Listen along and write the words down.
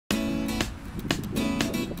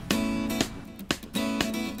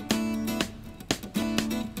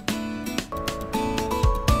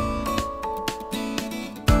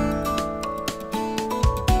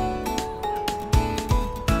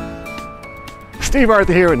Steve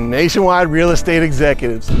Arthur here with Nationwide Real Estate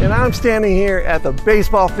Executives, and I'm standing here at the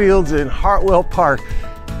baseball fields in Hartwell Park,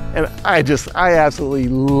 and I absolutely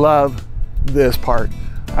love this park.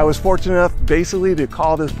 I was fortunate enough basically to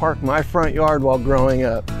call this park my front yard while growing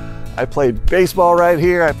up. I played baseball right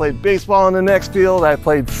here, I played baseball in the next field, I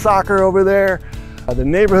played soccer over there. The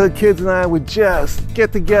neighborhood kids and I would just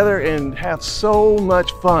get together and have so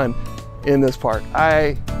much fun in this park.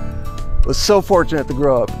 I was so fortunate to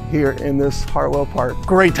grow up here in this Hartwell Park.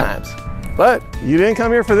 Great times. But you didn't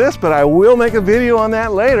come here for this, but I will make a video on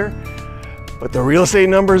that later. But the real estate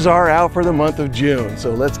numbers are out for the month of June,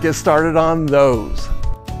 so let's get started on those.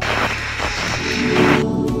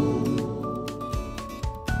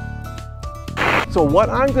 So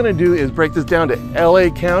what I'm gonna do is break this down to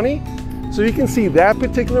LA County, so you can see that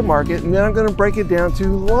particular market, and then I'm gonna break it down to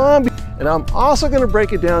Long Beach. And I'm also gonna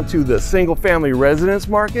break it down to the single family residence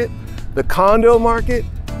market, the condo market,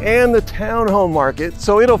 and the townhome market,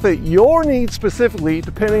 so it'll fit your needs specifically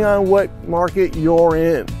depending on what market you're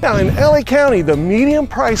in. Now in LA County, the median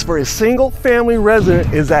price for a single family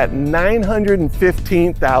resident is at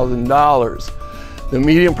 $915,000. The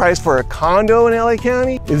median price for a condo in LA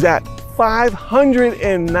County is at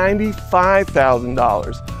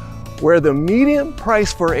 $595,000, where the median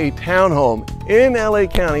price for a townhome in LA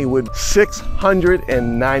County would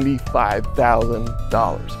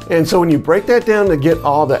 $695,000. And so when you break that down to get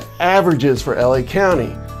all the averages for LA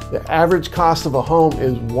County, the average cost of a home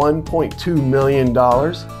is $1.2 million.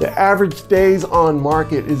 The average days on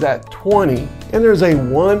market is at 20, and there's a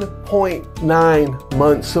 1.9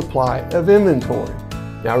 month supply of inventory.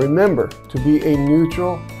 Now remember, to be a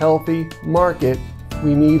neutral, healthy market,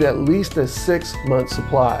 we need at least a 6-month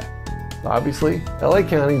supply. Obviously, LA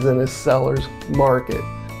County's in a seller's market.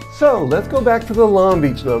 So let's go back to the Long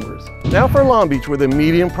Beach numbers. Now for Long Beach, where the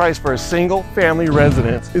median price for a single family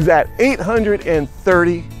residence is at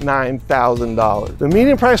 $839,000. The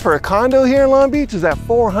median price for a condo here in Long Beach is at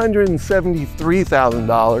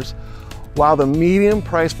 $473,000, while the median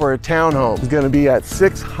price for a townhome is going to be at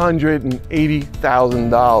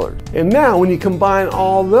 $680,000. And now when you combine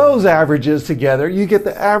all those averages together, you get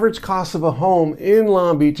the average cost of a home in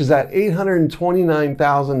Long Beach is at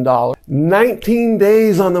 $829,000. 19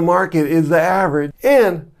 days on the market is the average,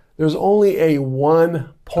 and there's only a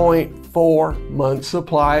 1.4 month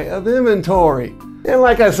supply of inventory. And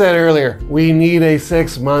like I said earlier, we need a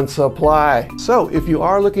 6-month supply. So if you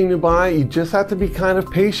are looking to buy, you just have to be kind of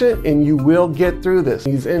patient and you will get through this.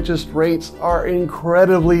 These interest rates are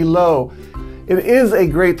incredibly low. It is a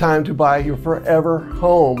great time to buy your forever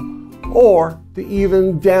home, or to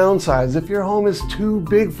even downsize if your home is too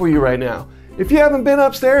big for you right now. If you haven't been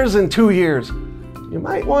upstairs in 2 years, you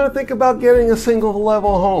might want to think about getting a single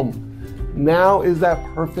level home. Now is that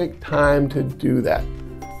perfect time to do that.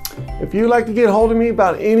 If you'd like to get hold of me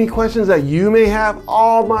about any questions that you may have,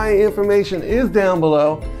 all my information is down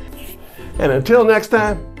below. And until next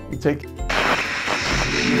time, you take care.